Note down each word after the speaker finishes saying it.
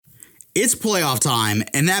It's playoff time,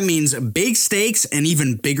 and that means big stakes and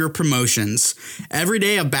even bigger promotions. Every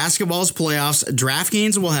day of basketball's playoffs,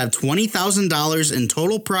 DraftKings will have $20,000 in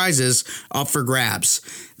total prizes up for grabs.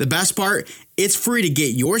 The best part, it's free to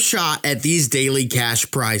get your shot at these daily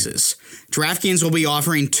cash prizes. DraftKings will be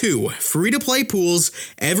offering 2 free-to-play pools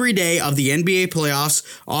every day of the NBA playoffs,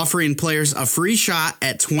 offering players a free shot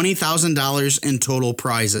at $20,000 in total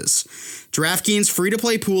prizes. DraftKings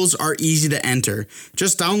free-to-play pools are easy to enter.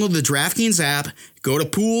 Just download the DraftKings app, go to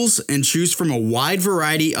pools, and choose from a wide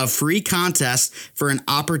variety of free contests for an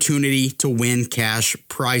opportunity to win cash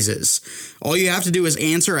prizes. All you have to do is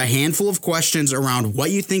answer a handful of questions around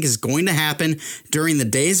what you think is going to happen during the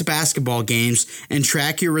day's basketball games and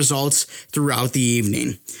track your results throughout the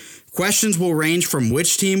evening. Questions will range from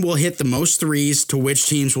which team will hit the most threes to which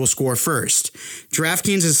teams will score first.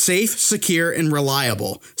 DraftKings is safe, secure, and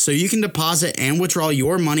reliable, so you can deposit and withdraw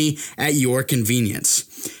your money at your convenience.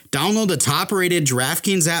 Download the top-rated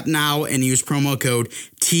DraftKings app now and use promo code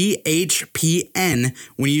THPN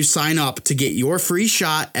when you sign up to get your free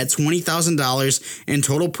shot at $20,000 in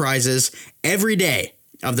total prizes every day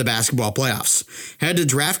of the basketball playoffs. Head to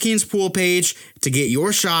DraftKings pool page to get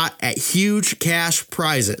your shot at huge cash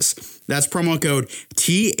prizes. That's promo code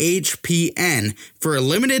THPN for a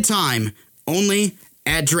limited time only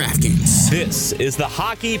at DraftKings. This is the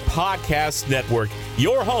Hockey Podcast Network,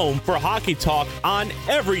 your home for hockey talk on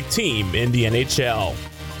every team in the NHL.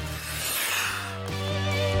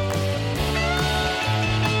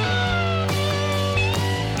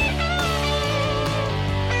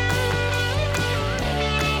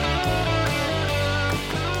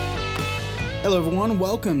 Hello, everyone.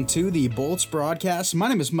 Welcome to the Bolts broadcast. My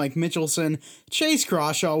name is Mike Mitchelson. Chase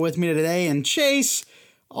Crawshaw with me today. And Chase,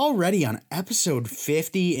 already on episode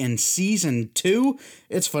 50 in season 2.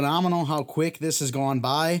 It's phenomenal how quick this has gone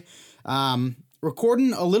by.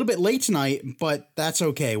 Recording a little bit late tonight, but that's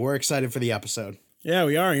okay. We're excited for the episode. Yeah,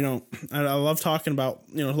 we are. I love talking about,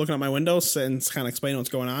 looking at my windows and kind of explaining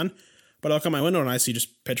what's going on. But I look out my window and I see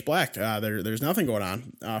just pitch black. There's nothing going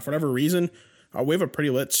on. For whatever reason, we have a pretty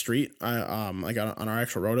lit street, like on our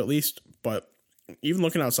actual road at least. But even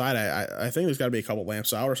looking outside, I think there's got to be a couple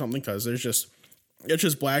lamps out or something because it's just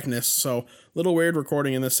blackness. So a little weird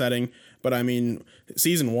recording in this setting. But I mean,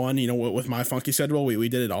 season 1, with my funky schedule, we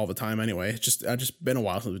did it all the time anyway. It's just been a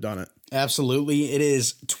while since we've done it. Absolutely. It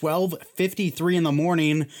is 12:53 in the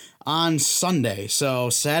morning on Sunday. So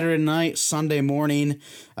Saturday night, Sunday morning.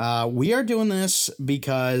 We are doing this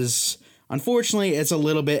because unfortunately, it's a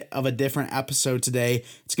little bit of a different episode today.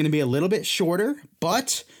 It's going to be a little bit shorter,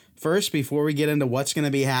 but first, before we get into what's going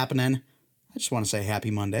to be happening, I just want to say happy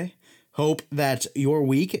Monday. Hope that your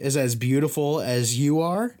week is as beautiful as you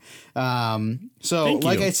are.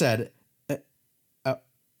 Like I said,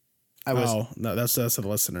 I was. Oh, no, that's the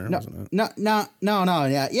listener, wasn't it? No.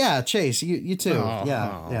 Yeah, Chase, you too.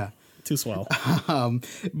 Yeah. Too swell.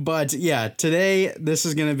 But yeah, today this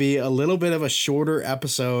is going to be a little bit of a shorter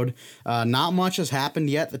episode. Not much has happened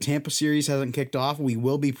yet. The Tampa series hasn't kicked off. We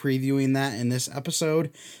will be previewing that in this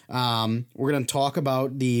episode. We're going to talk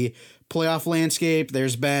about the playoff landscape.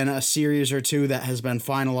 There's been a series or two that has been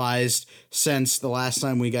finalized since the last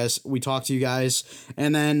time we talked to you guys.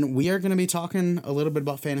 And then we are going to be talking a little bit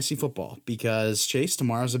about fantasy football because, Chase,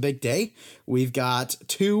 tomorrow's a big day. We've got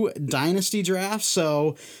 2 dynasty drafts,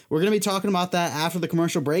 so we're going to be talking about that after the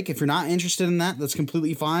commercial break. If you're not interested in that, that's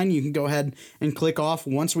completely fine. You can go ahead and click off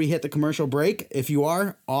once we hit the commercial break. If you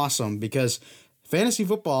are, awesome, because fantasy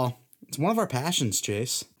football, it's one of our passions,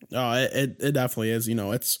 Chase. Oh, it definitely is.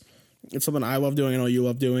 It's something I love doing. I know you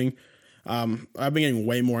love doing. I've been getting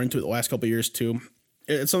way more into it the last couple of years too.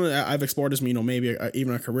 It's something that I've explored as maybe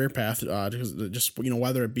even a career path. Just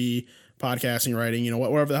whether it be podcasting, writing,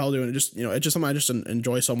 whatever the hell doing. It's just something I just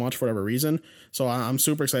enjoy so much for whatever reason. So I'm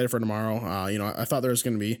super excited for tomorrow. I thought there was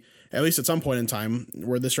going to be at least at some point in time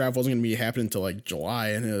where this draft wasn't going to be happening until like July,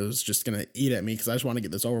 and it was just going to eat at me because I just want to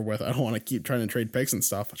get this over with. I don't want to keep trying to trade picks and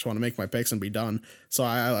stuff. I just want to make my picks and be done. So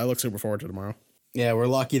I look super forward to tomorrow. Yeah, we're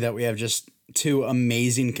lucky that we have just 2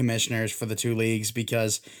 amazing commissioners for the 2 leagues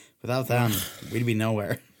because without them, we'd be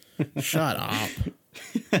nowhere. Shut up.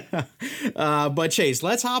 But Chase,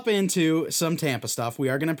 let's hop into some Tampa stuff. We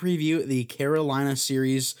are going to preview the Carolina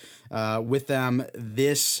series with them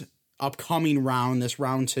this upcoming round, this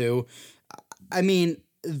round 2. I mean,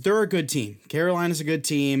 they're a good team. Carolina's a good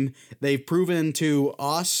team. They've proven to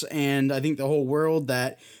us and I think the whole world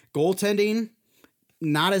that goaltending,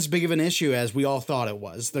 not as big of an issue as we all thought it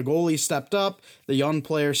was. The goalie stepped up. The young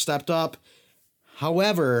player stepped up.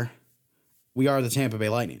 However, we are the Tampa Bay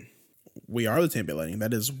Lightning. We are the Tampa Bay Lightning.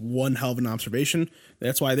 That is one hell of an observation.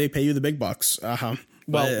 That's why they pay you the big bucks.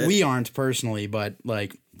 Well, we aren't personally, but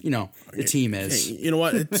like, the team is. Hey, you know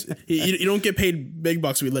what? It's, you don't get paid big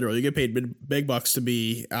bucks to be literal. You get paid big bucks to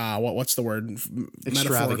be what's the word?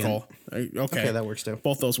 Metaphorical. Okay, that works too.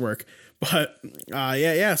 Both those work. But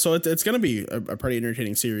yeah. So it's going to be a pretty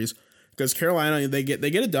entertaining series because Carolina they get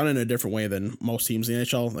it done in a different way than most teams in the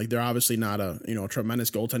NHL. Like they're obviously not a tremendous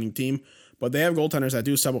goaltending team, but they have goaltenders that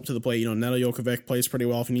do step up to the plate. Neto Jokovic plays pretty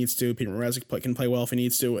well if he needs to. Peter Mrazek can play well if he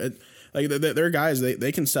needs to. They're guys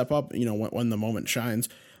they can step up. When the moment shines.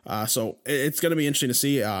 So it's going to be interesting to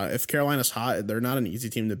see if Carolina's hot. They're not an easy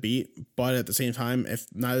team to beat, but at the same time, if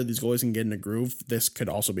neither of these goalies can get in a groove, this could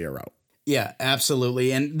also be a rout. Yeah,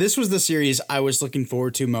 absolutely. And this was the series I was looking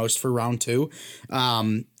forward to most for round 2.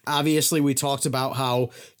 Obviously, we talked about how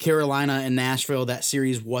Carolina and Nashville, that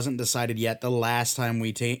series wasn't decided yet the last time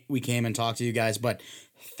we came and talked to you guys, but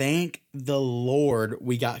thank the Lord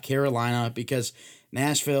we got Carolina because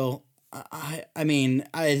Nashville, I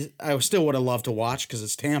still would have loved to watch because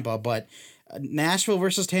it's Tampa, but Nashville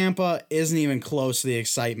versus Tampa isn't even close to the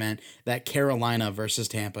excitement that Carolina versus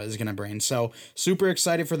Tampa is going to bring. So super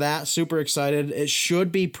excited for that. Super excited. It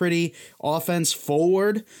should be pretty offense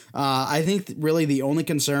forward. I think really the only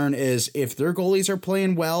concern is if their goalies are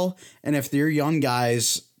playing well and if their young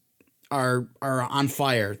guys are on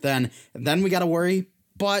fire, then we got to worry.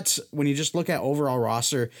 But when you just look at overall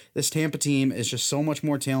roster, this Tampa team is just so much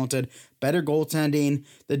more talented, better goaltending.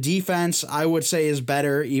 The defense, I would say, is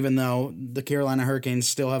better, even though the Carolina Hurricanes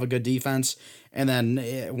still have a good defense. And then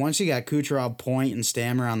once you got Kucherov, Point, and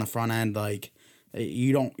Stammer on the front end, like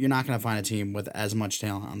you're not going to find a team with as much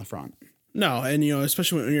talent on the front. No, and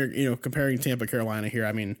especially when you're comparing Tampa Carolina here,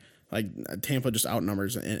 I mean, like Tampa just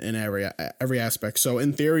outnumbers in every aspect. So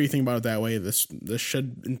in theory, you think about it that way, this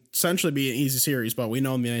should essentially be an easy series. But we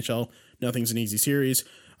know in the NHL, nothing's an easy series.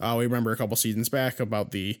 We remember a couple seasons back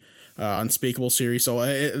about the unspeakable series. So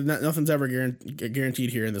nothing's ever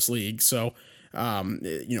guaranteed here in this league. So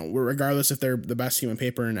regardless if they're the best team on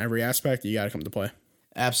paper in every aspect, you got to come to play.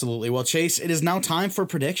 Absolutely. Well, Chase, it is now time for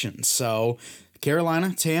predictions. So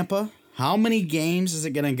Carolina, Tampa, how many games is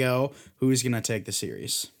it going to go? Who's going to take the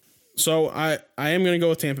series? So I am going to go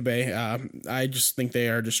with Tampa Bay. I just think they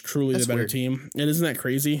are just truly the better team. And isn't that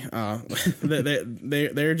crazy?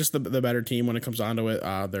 They're just the better team when it comes down to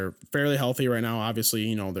it. They're fairly healthy right now.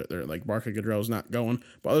 Obviously, they're like Barclay Goodrow's not going.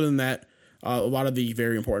 But other than that, a lot of the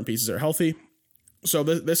very important pieces are healthy. So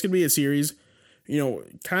this could be a series,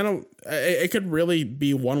 kind of, it could really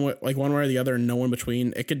be one way or the other and no in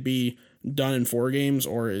between. It could be done in 4 games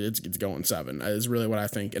or it's going 7 is really what I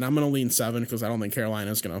think. And I'm going to lean 7 because I don't think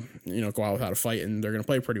Carolina is going to, go out without a fight, and they're going to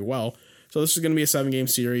play pretty well. So this is going to be a 7-game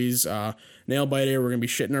series. Nail biter. We're going to be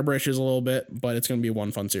shitting our britches a little bit, but it's going to be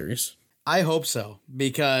one fun series. I hope so,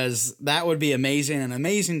 because that would be amazing, an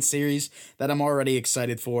amazing series that I'm already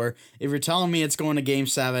excited for. If you're telling me it's going to Game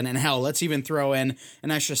 7, and hell, let's even throw in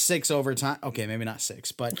an extra 6 overtime. Okay, maybe not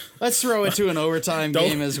 6, but let's throw it to an overtime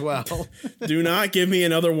game as well. Do not give me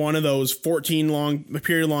another one of those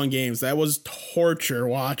 14-period-long games. That was torture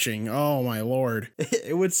watching. Oh, my Lord.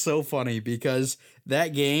 It was so funny because that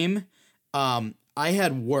game, I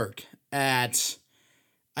had work at...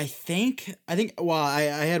 I think I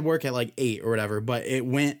had work at like 8 or whatever, but it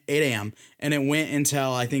went 8 a.m. and it went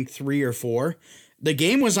until I think 3 or 4. The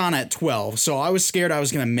game was on at 12, so I was scared I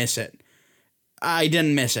was going to miss it. I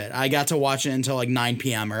didn't miss it. I got to watch it until like 9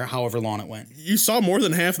 p.m. or however long it went. You saw more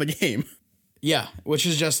than half the game. Yeah, which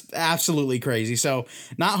is just absolutely crazy. So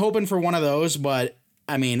not hoping for one of those, but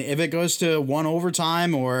I mean, if it goes to 1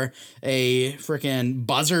 overtime or a freaking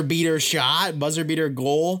buzzer beater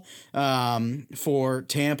goal for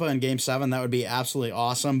Tampa in Game 7, that would be absolutely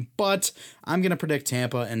awesome. But I'm going to predict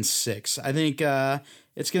Tampa in 6. I think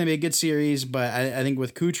it's going to be a good series, but I think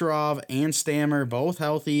with Kucherov and Stammer both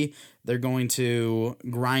healthy, they're going to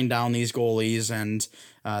grind down these goalies, and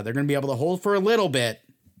they're going to be able to hold for a little bit,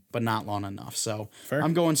 but not long enough. So fair.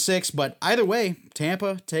 I'm going 6, but either way,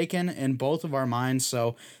 Tampa taken in both of our minds.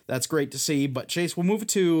 So that's great to see. But Chase, we'll move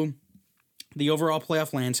to the overall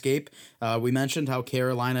playoff landscape. We mentioned how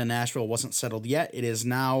Carolina and Nashville wasn't settled yet. It is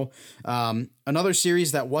now another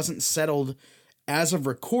series that wasn't settled as of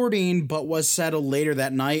recording, but was settled later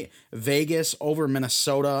that night. Vegas over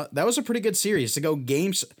Minnesota. That was a pretty good series to go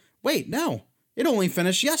games. Wait, no, it only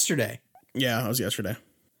finished yesterday. Yeah, it was yesterday.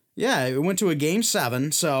 Yeah, it went to a Game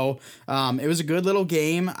 7, so it was a good little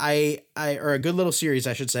game. Or a good little series,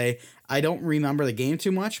 I should say. I don't remember the game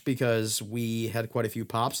too much because we had quite a few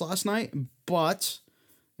pops last night, but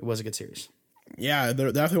it was a good series. Yeah,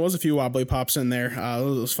 there definitely was a few wobbly pops in there. It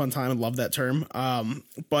was a fun time. I love that term.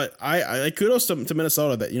 But I kudos to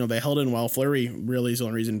Minnesota that they held in well. Fleury really is the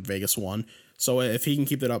only reason Vegas won. So if he can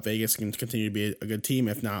keep that up, Vegas can continue to be a good team.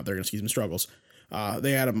 If not, they're going to see some struggles.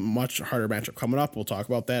 They had a much harder matchup coming up. We'll talk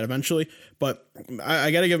about that eventually. But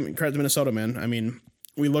I got to give credit to Minnesota, man. I mean,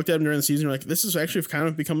 we looked at them during the season. We're like, this is actually kind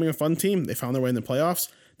of becoming a fun team. They found their way in the playoffs.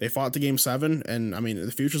 They fought to Game 7. And, I mean,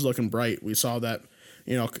 the future's looking bright. We saw that,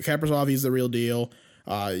 Kaprizov, he's the real deal.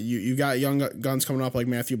 You got young guns coming up like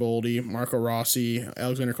Matthew Boldy, Marco Rossi,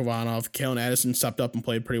 Alexander Kovanov. Kalen Addison stepped up and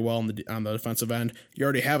played pretty well on the defensive end. You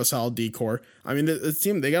already have a solid D-core. I mean, the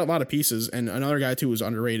team, they got a lot of pieces. And another guy, too, who's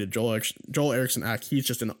underrated, Joel Eriksson-Ek. He's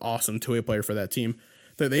just an awesome two-way player for that team.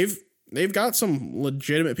 They've got some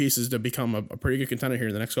legitimate pieces to become a pretty good contender here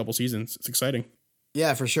in the next couple seasons. It's exciting.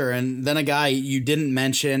 Yeah, for sure. And then a guy you didn't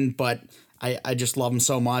mention, but I just love him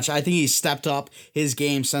so much. I think he's stepped up his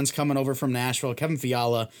game since coming over from Nashville. Kevin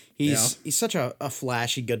Fiala, he's such a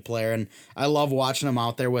flashy good player, and I love watching him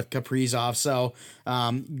out there with Kaprizov. So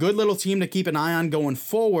good little team to keep an eye on going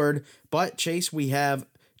forward. But, Chase, we have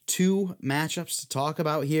 2 matchups to talk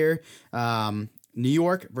about here. New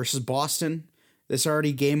York versus Boston. This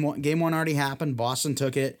already game one already happened. Boston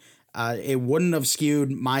took it. It wouldn't have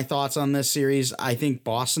skewed my thoughts on this series. I think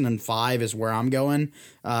Boston in 5 is where I'm going.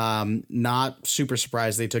 Not super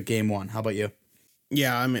surprised they took game 1. How about you?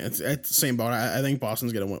 Yeah, I mean, it's the same boat. I think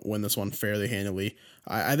Boston's going to win this one fairly handily.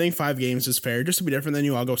 I think 5 games is fair. Just to be different than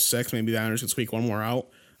you, I'll go 6. Maybe the Islanders can squeak one more out.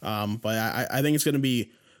 But I think it's going to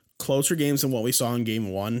be closer games than what we saw in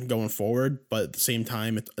game 1 going forward. But at the same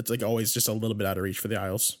time, it's like always just a little bit out of reach for the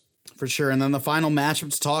Isles. For sure. And then the final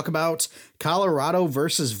matchup to talk about, Colorado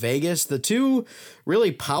versus Vegas. The 2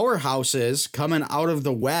 really powerhouses coming out of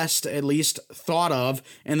the West, at least thought of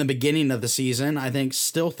in the beginning of the season. I think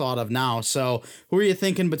still thought of now. So who are you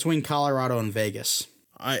thinking between Colorado and Vegas?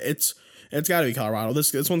 It's got to be Colorado.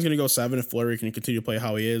 This one's going to go 7 if Fleury can continue to play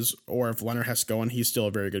how he is, or if Leonard has to go, and he's still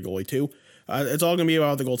a very good goalie too. It's all going to be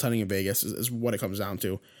about the goaltending in Vegas is what it comes down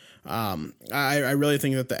to. I really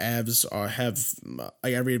think that the Avs have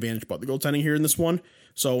every advantage but the goaltending here in this one.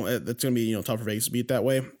 So it's going to be tough for Vegas to beat that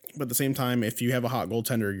way. But at the same time, if you have a hot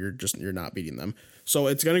goaltender, you're not beating them. So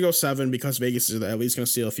it's going to go 7 because Vegas is at least going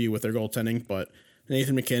to steal a few with their goaltending. But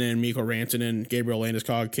Nathan McKinnon, Mikko Rantanen, Gabriel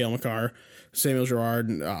Landeskog, Cale Makar, Samuel Girard,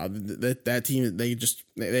 that team,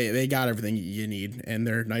 they got everything you need, and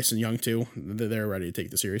they're nice and young too. They're ready to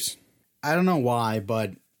take the series. I don't know why,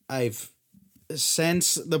 but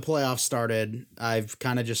since the playoffs started, I've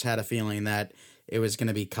kind of just had a feeling that it was going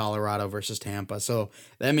to be Colorado versus Tampa. So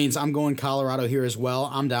that means I'm going Colorado here as well.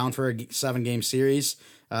 I'm down for a 7-game series.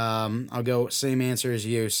 I'll go same answer as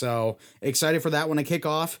you. So excited for that one to kick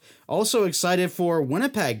off. Also excited for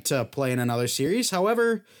Winnipeg to play in another series.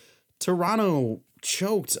 However, Toronto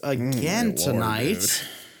choked again tonight.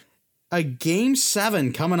 A game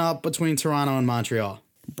 7 coming up between Toronto and Montreal.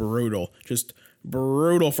 Brutal. Just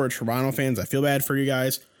brutal for Toronto fans. I feel bad for you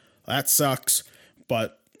guys. That sucks.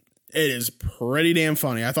 But it is pretty damn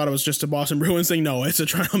funny. I thought it was just a Boston Bruins thing. No, it's a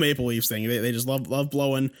Toronto Maple Leafs thing. They just love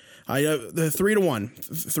blowing. The 3-1.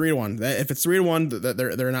 If it's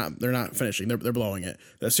 3-1, they're not finishing. They're blowing it.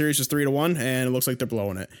 The series is 3-1, and it looks like they're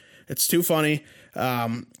blowing it. It's too funny.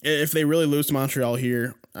 If they really lose to Montreal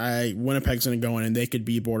here, Winnipeg's going to go in and they could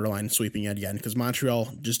be borderline sweeping it again because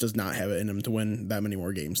Montreal just does not have it in them to win that many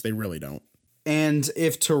more games. They really don't. And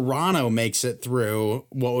if Toronto makes it through,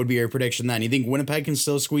 what would be your prediction then? You think Winnipeg can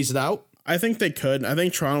still squeeze it out? I think they could. I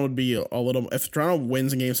think Toronto would be a little. If Toronto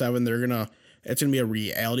wins in Game 7, it's gonna be a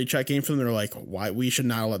reality check game for them. They're like, why we should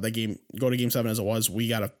not let that game go to Game 7 as it was. We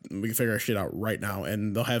can figure our shit out right now,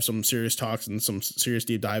 and they'll have some serious talks and some serious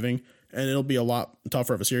deep diving, and it'll be a lot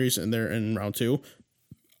tougher of a series. And they're in round 2.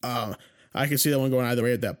 I can see that one going either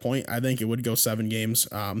way at that point. I think it would go 7 games.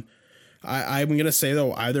 I'm going to say,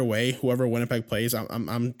 though, either way, whoever Winnipeg plays,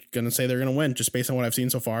 I'm going to say they're going to win just based on what I've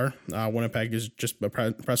seen so far. Winnipeg is just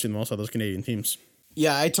pressing the most of those Canadian teams.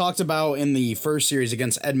 Yeah, I talked about in the first series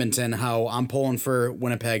against Edmonton how I'm pulling for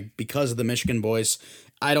Winnipeg because of the Michigan boys.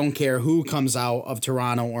 I don't care who comes out of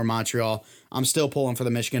Toronto or Montreal. I'm still pulling for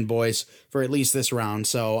the Michigan boys for at least this round.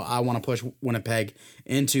 So I want to push Winnipeg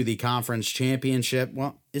into the conference championship.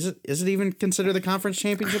 Well, is it even considered the conference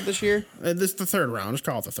championship this year? This is the 3rd round. Just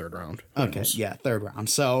call it the 3rd round. Okay, yeah, 3rd round.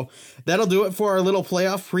 So that'll do it for our little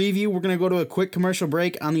playoff preview. We're going to go to a quick commercial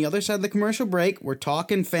break. On the other side of the commercial break, we're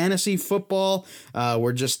talking fantasy football.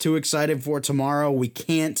 We're just too excited for tomorrow. We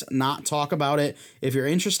can't not talk about it. If you're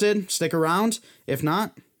interested, stick around. If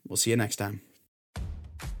not, we'll see you next time.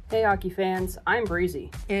 Hey hockey fans, I'm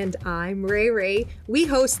Breezy. And I'm Ray Ray. We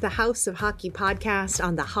host the House of Hockey podcast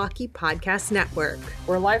on the Hockey Podcast Network.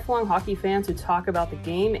 We're lifelong hockey fans who talk about the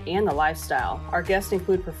game and the lifestyle. Our guests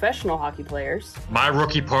include professional hockey players. My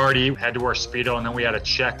rookie party had to wear Speedo, and then we had a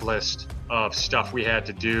checklist of stuff we had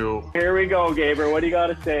to do. Here we go, Gaber. What do you got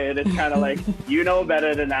to say? And it's kind of like, you know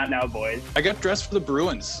better than that now, boys. I got dressed for the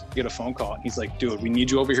Bruins. Get a phone call. He's like, dude, we need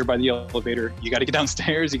you over here by the elevator. You got to get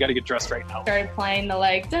downstairs. You got to get dressed right now. Started playing the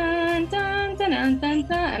like, dun, dun, dun, dun, dun,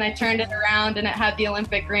 dun, and I turned it around and it had the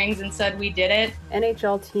Olympic rings and said, we did it.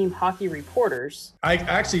 NHL team hockey reporters. I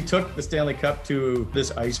actually took the Stanley Cup to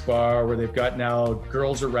this ice bar where they've got now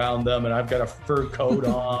girls around them, and I've got a fur coat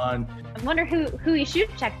on. I wonder who he shoot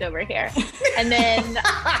checked over here. And then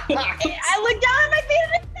I looked down at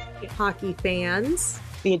my feet. Hockey fans.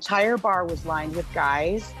 The entire bar was lined with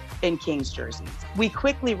guys in Kings jerseys. We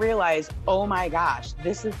quickly realized, oh my gosh,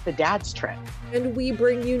 this is the dad's trip. And we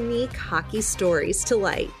bring unique hockey stories to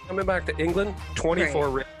light. Coming back to England, 24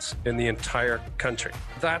 rings in the entire country.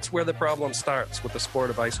 That's where the problem starts with the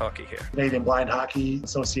sport of ice hockey here. Canadian Blind Hockey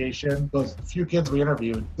Association, those few kids we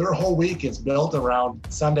interviewed, their whole week is built around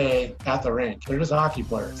Sunday at the rink. They're just hockey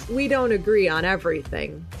players. We don't agree on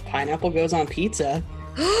everything. Pineapple goes on pizza.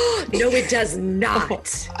 No, it does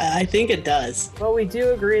not. I think it does. But we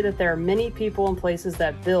do agree that there are many people and places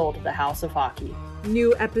that build the House of Hockey.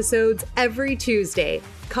 New episodes every Tuesday.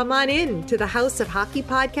 Come on in to the House of Hockey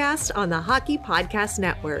podcast on the Hockey Podcast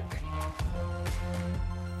Network.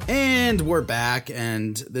 And we're back,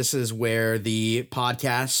 and this is where the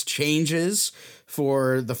podcast changes.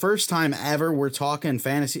 For the first time ever, we're talking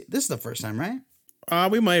fantasy. This is the first time, right?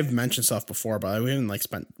 We might have mentioned stuff before, but we haven't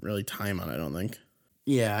spent really time on it, I don't think.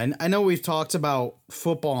 Yeah, I know we've talked about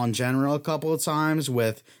football in general a couple of times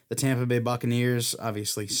with the Tampa Bay Buccaneers,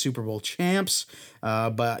 obviously Super Bowl champs.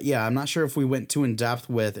 But yeah, I'm not sure if we went too in depth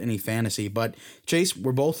with any fantasy. But Chase,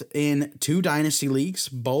 we're both in 2 dynasty leagues.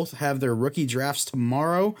 Both have their rookie drafts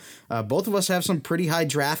tomorrow. Both of us have some pretty high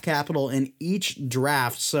draft capital in each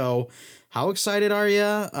draft. So how excited are you?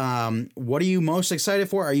 What are you most excited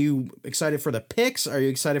for? Are you excited for the picks? Are you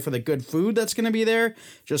excited for the good food that's going to be there?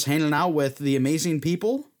 Just hanging out with the amazing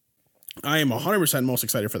people? I am 100% most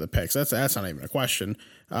excited for the picks. That's not even a question.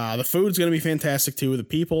 The food's going to be fantastic too. The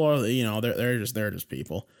people are, they're just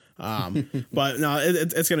people. But no,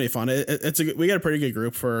 it's going to be fun. We got a pretty good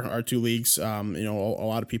group for our 2 leagues. A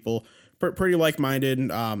lot of people pretty like-minded.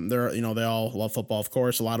 They all love football, of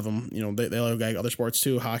course. A lot of them, they like other sports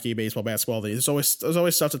too, hockey, baseball, basketball. There's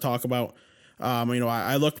always stuff to talk about.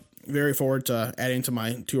 I look very forward to adding to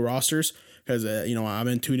my 2 rosters because, I'm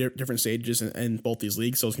in 2 different stages in both these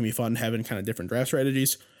leagues. So it's going to be fun having kind of different draft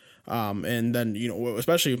strategies. And then,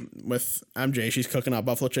 especially with MJ, she's cooking up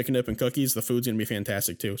buffalo chicken dip and cookies. The food's going to be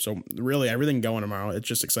fantastic too. So really everything going tomorrow. It's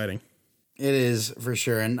just exciting. It is for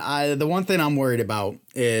sure. And the one thing I'm worried about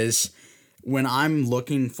is when I'm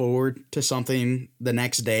looking forward to something the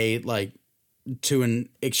next day, like to an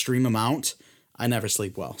extreme amount, I never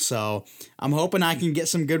sleep well. So I'm hoping I can get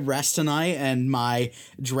some good rest tonight, and my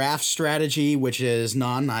draft strategy, which is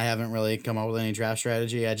none. I haven't really come up with any draft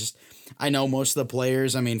strategy. I know most of the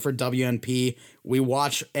players. I mean, for WNP, we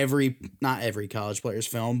watch not every college player's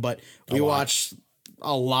film, but we watch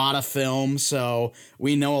a lot of film. So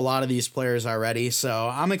we know a lot of these players already. So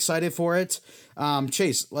I'm excited for it.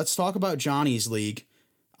 Chase, let's talk about Johnny's league.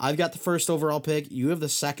 I've got the 1st overall pick. You have the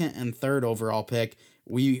 2nd and 3rd overall pick.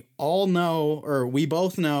 We both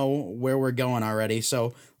know where we're going already.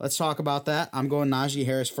 So let's talk about that. I'm going Najee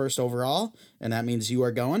Harris 1st overall, and that means you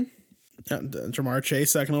are going Ja'Marr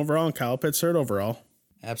Chase 2nd overall and Kyle Pitts 3rd overall.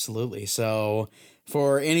 Absolutely. So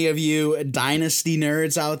for any of you dynasty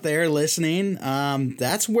nerds out there listening,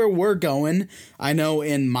 that's where we're going. I know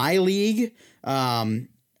in my league,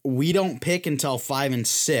 we don't pick until 5 and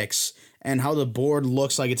 6, and how the board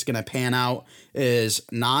looks like it's going to pan out is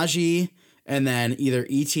Najee, and then either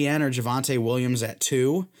ETN or Javonte Williams at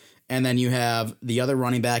 2, and then you have the other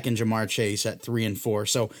running back in Ja'Marr Chase at 3 and 4.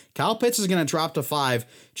 So Kyle Pitts is going to drop to 5.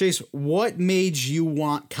 Chase, what made you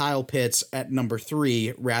want Kyle Pitts at number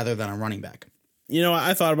 3 rather than a running back?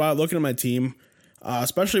 I thought about looking at my team,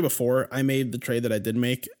 especially before I made the trade that I did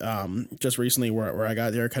make just recently where I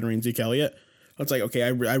got Derrick Henry and Zeke Elliott. It's like, okay, I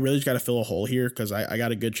really just got to fill a hole here because I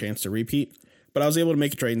got a good chance to repeat. But I was able to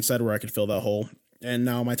make a trade instead where I could fill that hole. And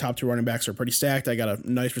now my top 2 running backs are pretty stacked. I got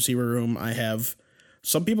a nice receiver room. I have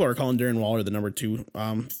some people are calling Darren Waller the number 2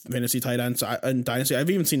 fantasy tight end. So in Dynasty, I've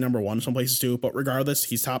even seen number 1 some places too. But regardless,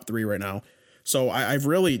 he's top 3 right now. So I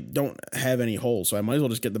really don't have any holes. So I might as well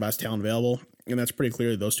just get the best talent available. And that's pretty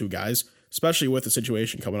clearly those 2 guys, especially with the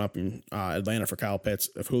situation coming up in Atlanta for Kyle Pitts.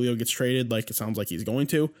 If Julio gets traded, like it sounds like he's going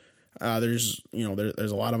to, there's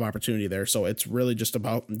a lot of opportunity there. So it's really just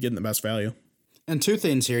about getting the best value. And two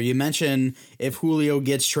things here. You mentioned if Julio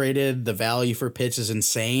gets traded, the value for Pitts is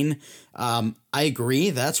insane. I agree.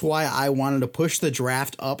 That's why I wanted to push the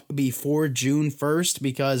draft up before June 1st,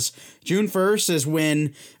 because June 1st is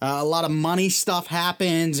when a lot of money stuff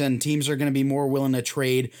happens and teams are going to be more willing to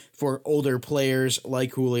trade for older players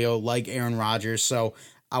like Julio, like Aaron Rodgers. So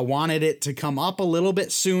I wanted it to come up a little bit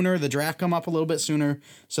sooner, the draft come up a little bit sooner,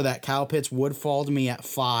 so that Kyle Pitts would fall to me at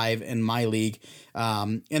 5 in my league.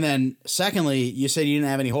 And then secondly, you said you didn't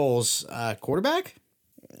have any holes. Quarterback?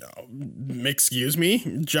 Excuse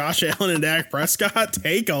me? Josh Allen and Dak Prescott?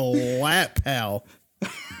 Take a lap, pal.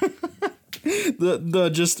 The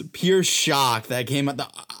just pure shock that came at the...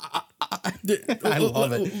 I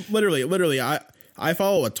love it. Literally, I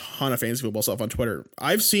follow a ton of fantasy football stuff on Twitter.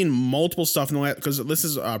 I've seen multiple stuff in the last, because this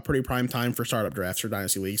is a pretty prime time for startup drafts for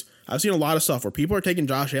dynasty leagues. I've seen a lot of stuff where people are taking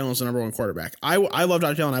Josh Allen as the number one quarterback. I love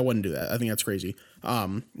Josh Allen. I wouldn't do that. I think that's crazy.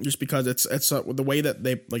 Just because it's the way that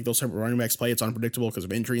they like those type of running backs play, it's unpredictable because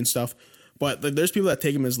of injury and stuff. But there's people that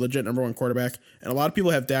take him as legit number one quarterback, and a lot of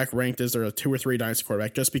people have Dak ranked as their 2 or 3 dynasty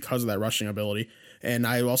quarterback just because of that rushing ability. And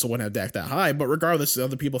I also wouldn't have Dak that high, but regardless,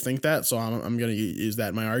 other people think that, so I'm going to use that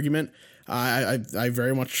in my argument. I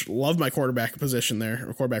very much love my quarterback position there,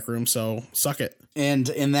 or quarterback room, so suck it. And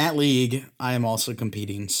in that league, I am also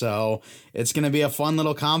competing, so it's going to be a fun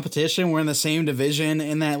little competition. We're in the same division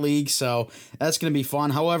in that league, so that's going to be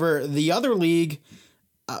fun. However, the other league,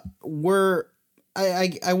 I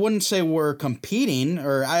wouldn't say we're competing,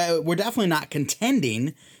 or we're definitely not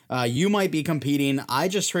contending. You might be competing. I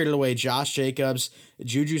just traded away Josh Jacobs,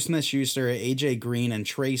 Juju Smith-Schuster, AJ Green, and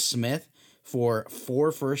Trey Smith for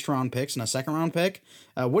 4 first-round picks and a second-round pick.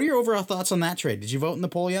 What are your overall thoughts on that trade? Did you vote in the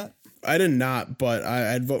poll yet? I did not, but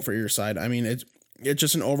I'd vote for your side. I mean, it's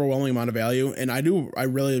just an overwhelming amount of value, and I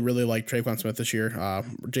really, really like Traquan Smith this year.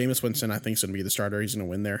 Jameis Winston, I think, is going to be the starter. He's going to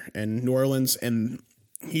win there. And New Orleans, and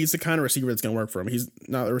he's the kind of receiver that's going to work for him. He's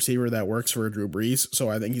not the receiver that works for Drew Brees, so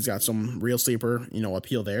I think he's got some real sleeper,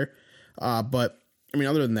 appeal there. But I mean,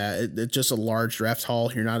 other than that, it's just a large draft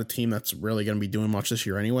haul. You're not a team that's really going to be doing much this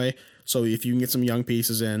year anyway. So if you can get some young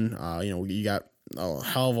pieces in, you got a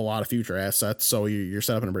hell of a lot of future assets. So you're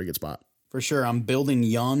set up in a pretty good spot. For sure. I'm building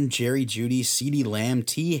Young, Jerry Jeudy, CeeDee Lamb,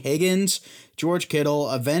 T. Higgins, George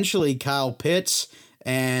Kittle, eventually Kyle Pitts,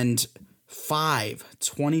 and 5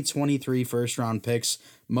 2023 first-round picks,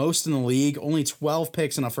 most in the league, only 12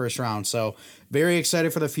 picks in a first round. So very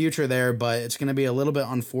excited for the future there, but it's going to be a little bit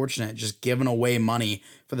unfortunate just giving away money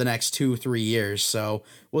for the next 2-3 years. So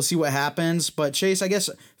we'll see what happens. But Chase, I guess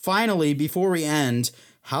finally, before we end,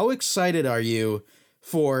 how excited are you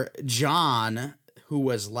for John, who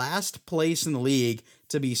was last place in the league,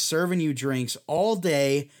 to be serving you drinks all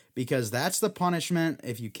day? Because that's the punishment.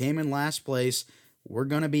 If you came in last place, we're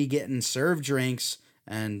going to be getting served drinks,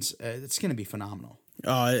 and it's going to be phenomenal.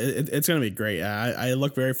 It's going to be great. I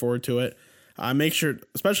look very forward to it. Make sure,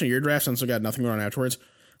 especially your draft, since we got nothing going on afterwards,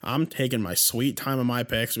 I'm taking my sweet time on my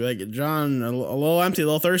picks. Be like, John, a little empty, a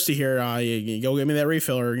little thirsty here. You go get me that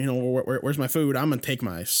refill, or, where's my food? I'm going to take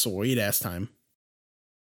my sweet ass time.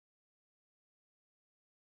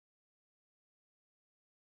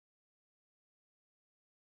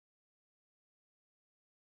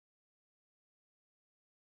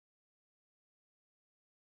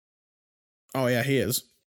 Oh, yeah, he is.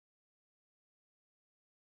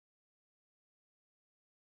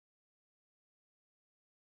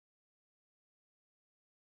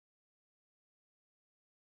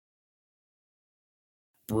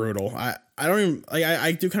 Brutal. I don't even like.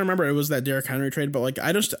 I do kind of remember it was that Derrick Henry trade, but like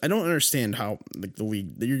I don't understand how like the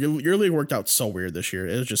league your league worked out so weird this year.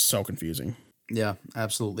 It was just so confusing. Yeah,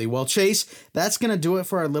 absolutely. Well, Chase, that's going to do it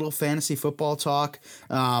for our little fantasy football talk.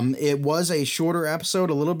 It was a shorter episode,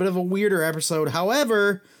 a little bit of a weirder episode.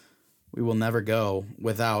 However, we will never go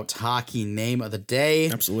without hockey name of the day.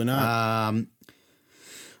 Absolutely not.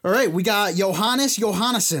 All right, we got Johannes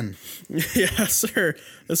Johannesson. Yes, sir.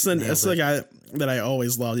 That's the guy that I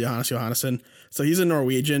always loved, Johannes Johannesson. So he's a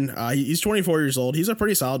Norwegian. He's 24 years old. He's a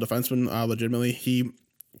pretty solid defenseman, legitimately. He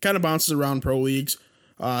kind of bounces around pro leagues.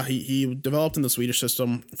 He developed in the Swedish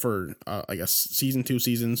system for, I guess, season 2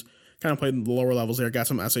 seasons. Kind of played the lower levels there, got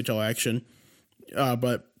some SHL action.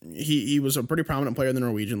 But he was a pretty prominent player in the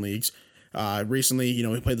Norwegian leagues. Recently,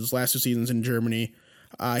 he played his last 2 seasons in Germany.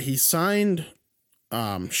 He signed,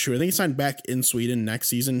 I think he signed back in Sweden next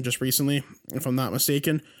season, just recently, if I'm not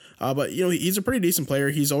mistaken. But he's a pretty decent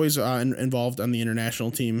player. He's always involved on the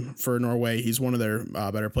international team for Norway. He's one of their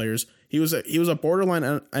better players. He was a borderline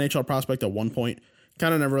NHL prospect at one point.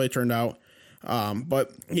 Kind of never really turned out.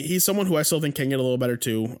 But he's someone who I still think can get a little better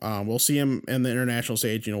too. We'll see him in the international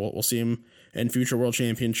stage. You know, we'll see him in future world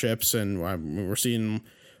championships, and we're seeing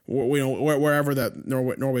wherever that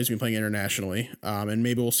Norway's been playing internationally. And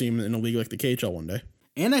maybe we'll see him in a league like the KHL one day.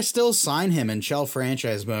 And I still sign him in Shell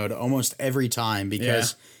franchise mode almost every time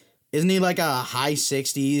because isn't he like a high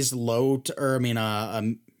 60s,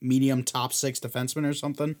 a medium top 6 defenseman or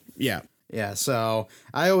something? Yeah. Yeah, so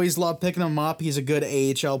I always love picking him up. He's a good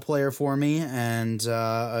AHL player for me and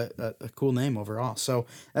a cool name overall. So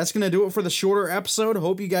that's going to do it for the shorter episode.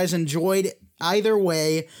 Hope you guys enjoyed either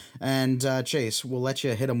way. And Chase, we'll let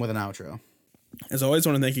you hit him with an outro. As always,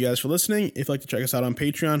 I want to thank you guys for listening. If you'd like to check us out on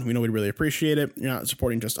Patreon, we know we'd really appreciate it. You're not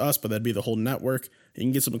supporting just us, but that'd be the whole network. You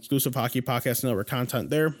can get some exclusive Hockey Podcast Network content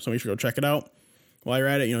there, so make sure to go check it out. While you're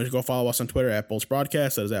at it, just go follow us on Twitter at Bolts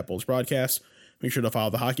Broadcast. That is at Bolts Broadcast. Make sure to follow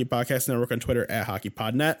the Hockey Podcast Network on Twitter at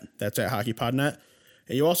HockeyPodNet. That's at HockeyPodNet.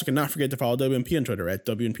 And you also cannot forget to follow WNP on Twitter at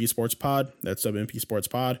WNP Sports Pod. That's WNP Sports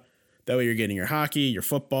Pod. That way you're getting your hockey, your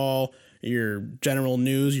football, your general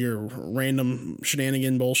news, your random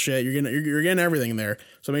shenanigan bullshit. You're getting everything there.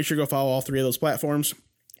 So make sure to go follow all 3 of those platforms.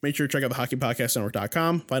 Make sure to check out the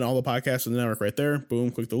hockeypodcastnetwork.com. Find all the podcasts in the network right there. Boom,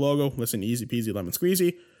 click the logo. Listen easy peasy lemon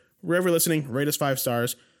squeezy. Wherever you're listening, rate us 5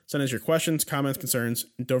 stars. Send us your questions, comments, concerns,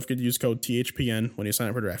 and don't forget to use code THPN when you sign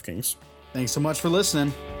up for DraftKings. Thanks so much for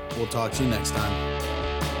listening. We'll talk to you next time.